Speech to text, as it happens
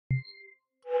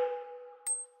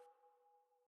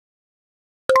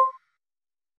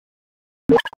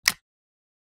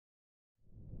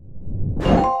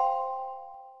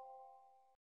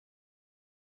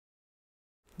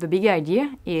The big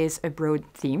idea is a broad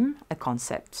theme, a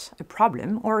concept, a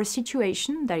problem, or a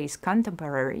situation that is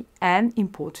contemporary and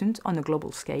important on a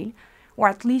global scale, or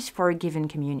at least for a given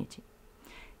community.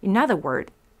 In other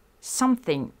words,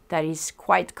 something that is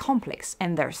quite complex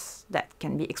and that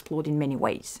can be explored in many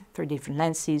ways, through different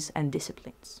lenses and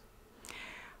disciplines.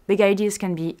 Big ideas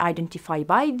can be identified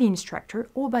by the instructor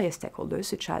or by a stakeholder,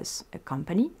 such as a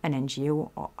company, an NGO,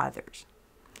 or others.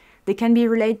 They can be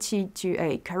related to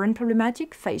a current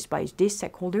problematic faced by this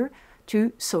stakeholder,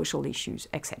 to social issues,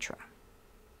 etc.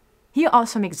 Here are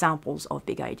some examples of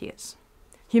big ideas.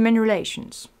 Human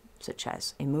relations, such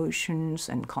as emotions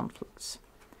and conflicts.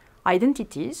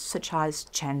 Identities, such as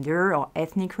gender or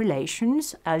ethnic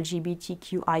relations,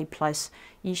 LGBTQI+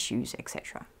 issues,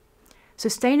 etc.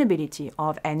 Sustainability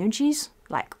of energies,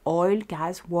 like oil,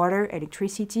 gas, water,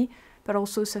 electricity, but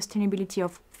also sustainability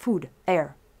of food,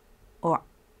 air, or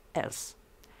else.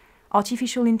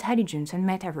 Artificial intelligence and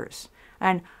metaverse,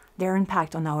 and their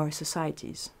impact on our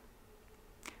societies.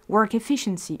 Work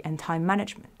efficiency and time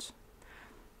management.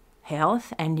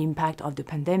 Health and the impact of the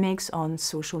pandemics on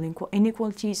social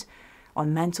inequalities,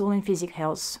 on mental and physical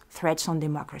health, threats on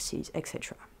democracies,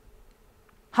 etc.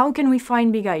 How can we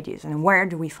find big ideas, and where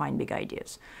do we find big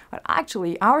ideas? Well,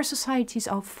 actually, our societies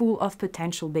are full of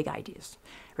potential big ideas.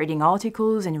 Reading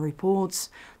articles and reports,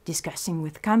 discussing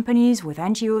with companies, with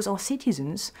NGOs or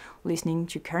citizens, listening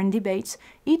to current debates,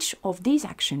 each of these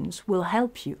actions will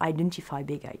help you identify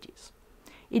big ideas.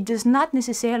 It does not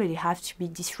necessarily have to be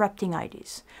disrupting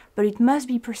ideas, but it must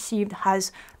be perceived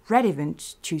as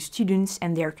relevant to students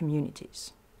and their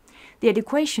communities. The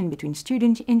equation between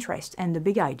student interest and the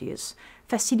big ideas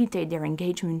facilitate their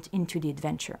engagement into the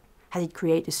adventure, as it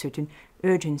creates a certain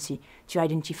urgency to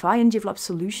identify and develop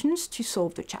solutions to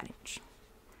solve the challenge.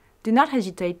 Do not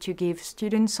hesitate to give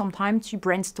students some time to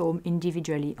brainstorm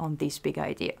individually on this big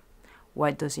idea.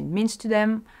 What does it mean to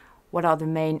them? What are the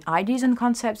main ideas and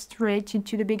concepts related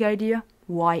to the big idea?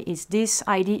 Why is this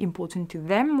idea important to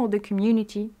them or the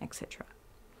community, etc.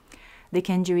 They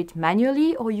can do it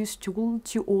manually or use tools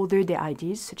to order their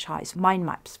ideas, such as mind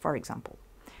maps, for example.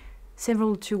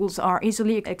 Several tools are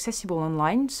easily accessible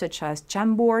online, such as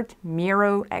Jamboard,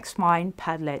 Miro, Xmind,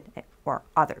 Padlet, or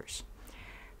others.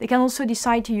 They can also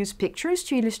decide to use pictures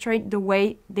to illustrate the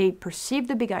way they perceive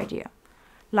the big idea.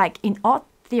 Like in art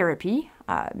therapy,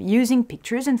 using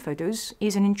pictures and photos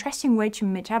is an interesting way to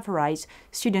metaphorize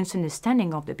students'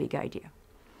 understanding of the big idea.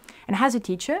 And as a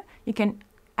teacher, you can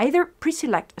either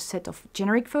pre-select a set of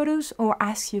generic photos or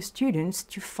ask your students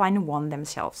to find one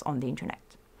themselves on the internet.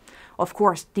 Of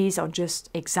course, these are just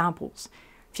examples.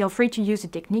 Feel free to use the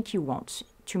technique you want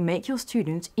to make your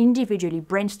students individually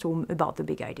brainstorm about the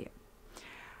big idea.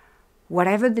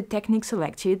 Whatever the technique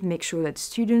selected, make sure that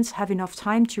students have enough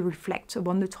time to reflect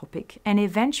upon the topic and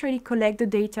eventually collect the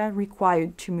data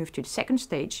required to move to the second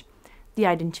stage, the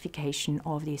identification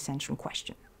of the essential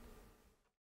question.